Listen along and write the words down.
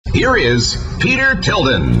here is Peter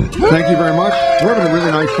Tilden. Thank you very much. We're having a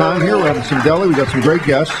really nice time here. We're having some deli. We got some great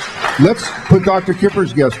guests. Let's put Dr.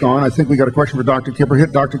 Kipper's guest on. I think we got a question for Dr. Kipper.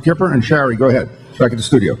 Hit Dr. Kipper and Shari. Go ahead. Back at the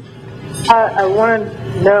studio. I want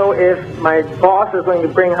to know if my boss is going to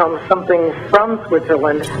bring home something from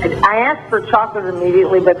Switzerland. I asked for chocolate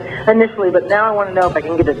initially, but now I want to know if I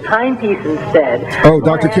can get a timepiece instead. Oh,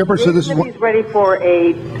 Dr. Kipper, so this is what... He's ready for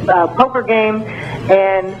a poker game,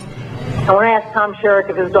 and I want to ask Tom Sherak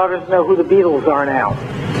if his daughters know who the Beatles are now.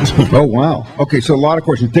 Oh, wow. Okay, so a lot of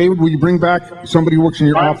questions. David, will you bring back somebody who works in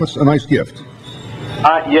your office a nice gift?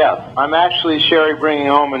 Yes. I'm actually, Sherry, bringing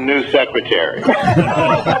home a new secretary.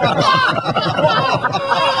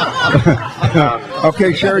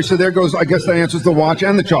 Okay, Sherry, so there goes, I guess that answers the watch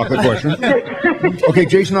and the chocolate question. Okay,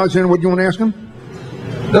 Jason Alexander, what do you want to ask him?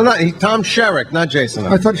 No, Tom Sherak, not Jason.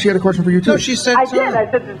 I thought she had a question for you, too. No, she said... I did. I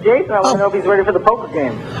said to Jason, I want to know if he's ready for the poker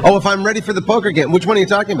game. Oh, if I'm ready for the poker game. Which one are you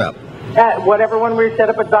talking about? Whatever one we set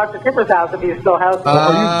up at Dr. Kipper's house, if he's still house.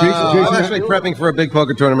 I'm actually prepping for a big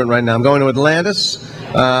poker tournament right now. I'm going to Atlantis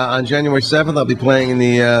on January 7th. I'll be playing in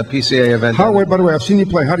the PCA event. By the way, I've seen you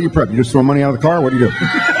play. How do you prep? You just throw money out of the car? What do you do?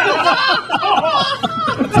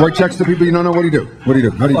 Write checks to people you don't know? What do you do? What do you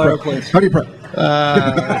do? How do you prep? How do you prep?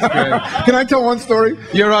 Can I tell one story?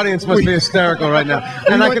 Your audience must be hysterical right now,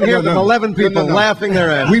 and I can hear them 11 people laughing their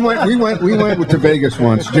ass. We went to Vegas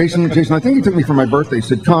once. Jason, I think he took me for my birthday. He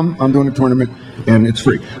said, "Come, I'm doing a tournament, and it's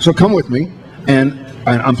free. So come with me." And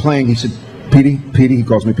I'm playing. He said, "Petey," he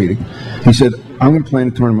calls me Petey. He said, "I'm going to play in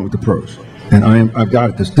a tournament with the pros, and I've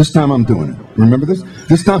got it. This time I'm doing it. Remember this?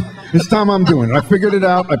 This time I'm doing it. I figured it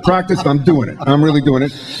out. I practiced. I'm doing it. I'm really doing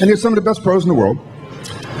it. And there's some of the best pros in the world."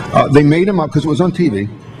 They made him up because it was on TV.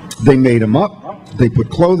 They made him up. They put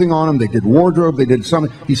clothing on him. They did wardrobe. They did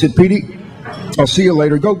something. He said, "Petey, I'll see you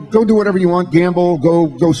later. Go do whatever you want. Gamble.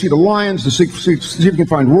 Go see the Lions. See if you can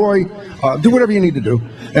find Roy. Do whatever you need to do.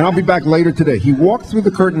 And I'll be back later today." He walked through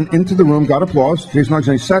the curtain into the room, got applause. Jason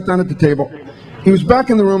Alexander sat down at the table. He was back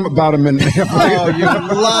in the room about a minute and a half later. Oh, you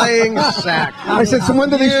lying sack. I said, "So when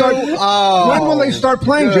do they start? When will they start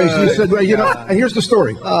playing, Jason?" He said, "Well, and here's the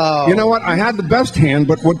story. You know what? I had the best hand,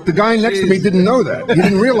 but what the guy next to me didn't know that. He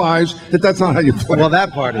didn't realize that that's not how you play." Well,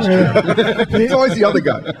 that part is true. He's always the other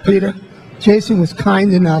guy. Peter, Jason was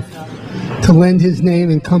kind enough to lend his name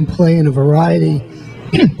and come play in a variety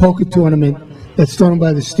poker tournament that's thrown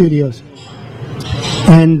by the studios.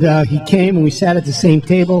 And he came and we sat at the same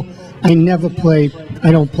table. I never played. I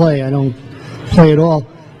don't play at all.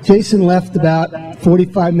 Jason left about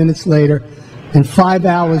 45 minutes later, and 5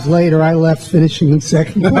 hours later, I left finishing in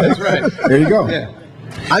second place. That's right. There you go. Yeah.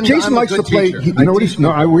 Jason likes to play. I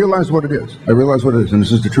realize what it is. And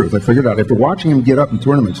this is the truth. I figured out after watching him get up in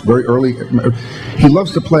tournaments very early. He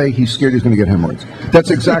loves to play. He's scared he's going to get hemorrhoids.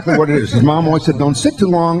 That's exactly what it is. His mom always said, "Don't sit too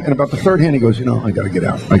long." And about the third hand, he goes, "I got to get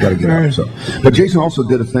out. I got to get out." So, but Jason also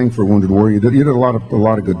did a thing for Wounded Warrior. You did a lot of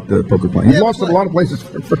good poker playing. You lost at a lot of places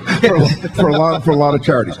for a lot of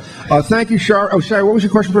charities. Thank you, Shar. Oh, Shar, what was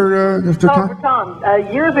your question for Tom? For Tom.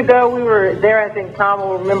 Years ago, we were there. I think Tom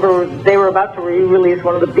will remember. They were about to re-release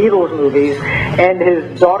one of the Beatles movies, and his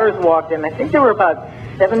daughters walked in. I think they were about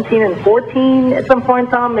 17 and 14 at some point,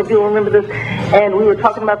 Tom. Maybe you'll remember this. And we were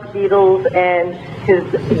talking about the Beatles, and his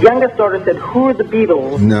youngest daughter said, "Who are the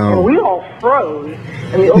Beatles?" No. And we all froze.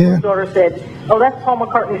 And the oldest daughter said, "Oh, that's Paul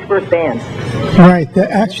McCartney's first band." Right.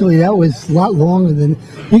 Actually, that was a lot longer than...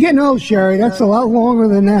 You're getting old, Sherry. That's a lot longer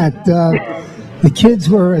than that. The kids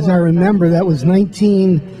were, as I remember, that was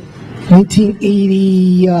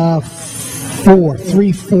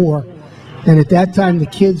 1984, and at that time the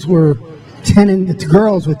kids were 10 and the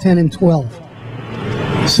girls were 10 and 12.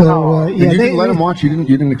 So you didn't let them watch. You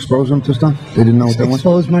didn't expose them to stuff. They didn't know what that was.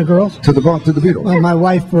 Expose my girls to the Beatles. Well, my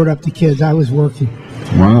wife brought up the kids. I was working.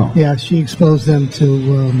 Wow. Yeah, she exposed them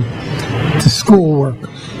to schoolwork.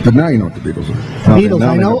 But now you know what the Beatles are. Beatles.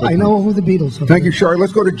 I know who the Beatles are. Thank you, Shari.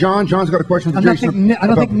 Let's go to John. John's got a question for Jason. I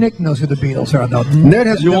don't think Nick knows who the Beatles are, though. Ned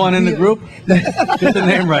has. You want in the group? Get the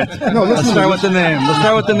name right. No, let's start with the name. Let's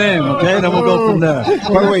start with the name, okay? Then we'll go from there.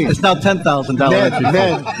 By the way, it's now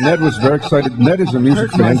 $10,000. Ned was very excited. Ned is a music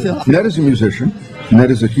fan. Ned is a musician. Ned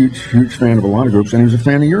is a huge fan of a lot of groups, and he was a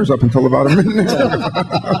fan of yours up until about a minute.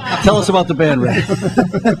 Tell us about the band, Ray.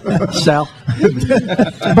 Sal.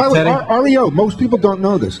 By the way, REO, most people don't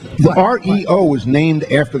know this. The REO was named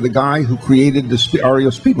after the guy who created the REO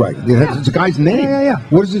Speedwagon. It's a guy's name. Yeah.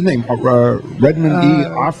 What is his name? Redmond E.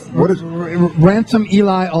 Off. What is Ransom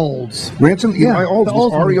Eli Olds. Ransom Eli Olds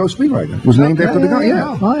was REO Speedwagon. It was named after the guy.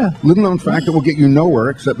 Yeah. Oh, yeah. Little known fact that will get you nowhere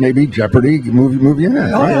except maybe Jeopardy movie in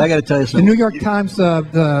it. Oh, yeah, I got to tell you The something. New York Times the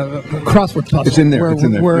crossword puzzle. It's in there. It's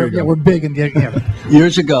in there. We're big in the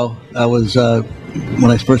Years ago, I was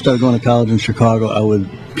when I first started going to college in Chicago. I would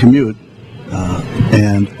commute,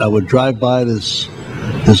 and I would drive by this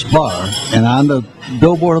bar, and on the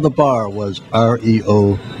billboard of the bar was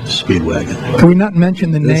REO Speedwagon. Can we not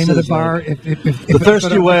mention the name of the is bar? like If the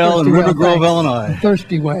Thirsty Whale in River Grove, Illinois.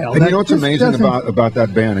 Thirsty Whale. And you know what's amazing about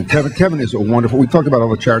that band? And Kevin is a wonderful. We talked about all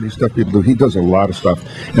the charity stuff people do. He does a lot of stuff.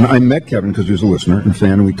 And I met Kevin because he was a listener and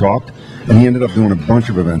fan, and we talked. And he ended up doing a bunch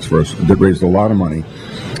of events for us that raised a lot of money.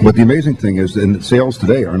 But the amazing thing is, and sales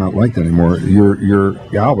today are not like that anymore. Your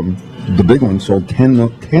album, the big one, sold 10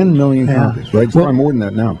 million copies, right? It's probably more than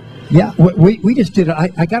that now. Yeah, we just did.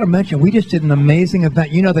 I got to mention, we just did an amazing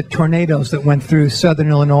event. You know the tornadoes that went through southern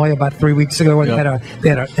Illinois about 3 weeks ago, where they had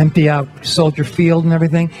to empty out Soldier Field and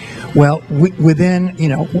everything. Well, within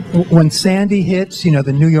when Sandy hits,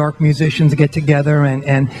 the New York musicians get together,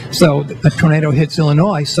 and so a tornado hits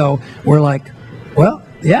Illinois. So we're like, well,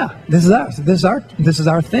 yeah, this is ours. This is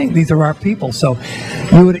our thing. These are our people. So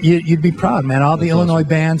you'd be proud, man. All the Illinois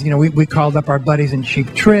bands, we called up our buddies in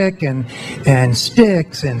Cheap Trick and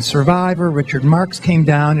Styx and Survivor. Richard Marx came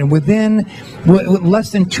down, and within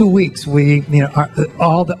less than 2 weeks,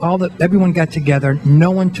 everyone got together.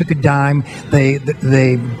 No one took a dime. They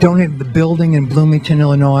donated the building in Bloomington,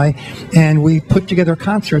 Illinois, and we put together a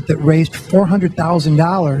concert that raised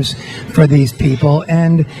 $400,000 for these people.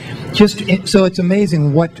 And so it's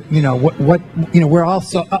amazing we're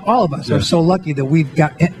all of us are so lucky that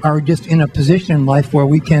are just in a position in life where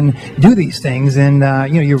we can do these things, and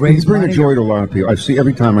you raise bring money. a joy to a lot of people. I see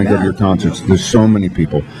every time I go to your concerts, there's so many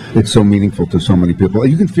people. It's so meaningful to so many people.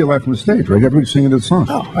 You can feel that from the stage, right? Everybody's singing the songs.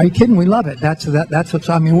 Oh, are you kidding? We love it. That's what's.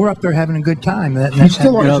 I mean, we're up there having a good time. You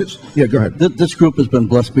still are. Yeah, go ahead. This group has been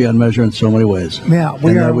blessed beyond measure in so many ways. Yeah,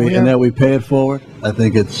 and that we pay it forward. I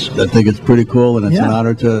think it's pretty cool, and it's an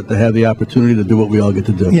honor to have the opportunity to do what we all get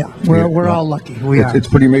to do. Yeah, we're all lucky. It's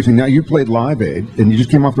pretty amazing. Now, you played Live Aid, and you just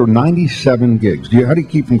came off there 97 gigs. How do you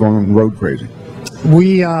keep from going road crazy?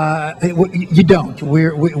 You don't.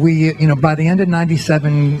 We by the end of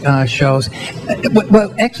 97 shows.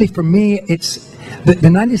 Well, actually, for me, it's. The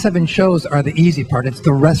 97 shows are the easy part. It's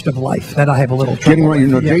the rest of life that I have a little trouble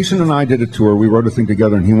with. Jason and I did a tour. We wrote a thing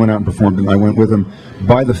together, and he went out and performed, and I went with him.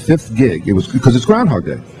 By the 5th gig, it was because it's Groundhog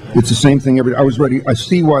Day. It's the same thing I was ready. I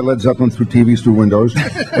see why Led Zeppelin threw TVs through windows,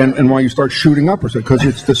 and why you start shooting up, because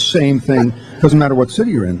it's the same thing. Doesn't matter what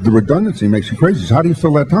city you're in. The redundancy makes you crazy. So how do you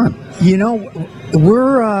fill that time?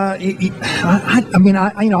 We're. I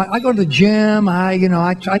go to the gym. I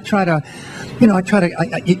try to.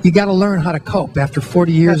 You got to learn how to cope after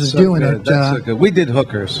 40 years of doing it. That's so good. We did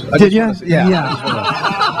hookers. Did you?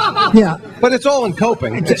 Yeah. But it's all in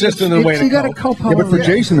coping. It's just in the way to you got to cope. Yeah, but for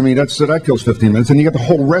Jason, that kills 15 minutes, and you got the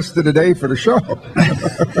whole rest of the day for the show.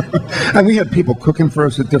 And we had people cooking for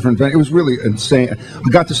us at different venues. It was really insane. I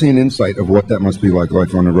got to see an insight of what that must be like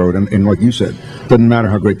life on the road. And like you said, doesn't matter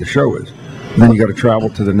how great the show is. Then you got to travel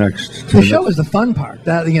to the next. The show is the fun part.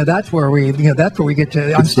 That's where we get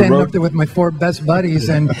to. I'm standing up there with my 4 best buddies,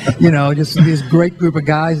 and just this great group of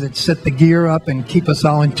guys that set the gear up and keep us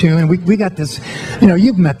all in tune. We got this.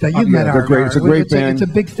 You've met that. You've met our. Great. It's a great band. It's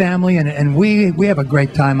a big family, and we have a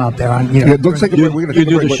great time out there. Let's take a break. We're gonna you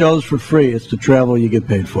do the shows for free. It's the travel you get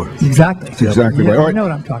paid for. Exactly. That's exactly right. All right. I know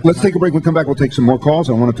what I'm talking. Let's take a break. When we come back, we'll take some more calls.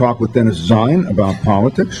 I want to talk with Dennis Zine about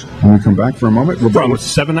politics. When we come back for a moment, we're From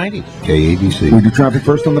 790 KABC. We do traffic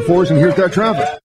first on the 4s, and here's that traffic.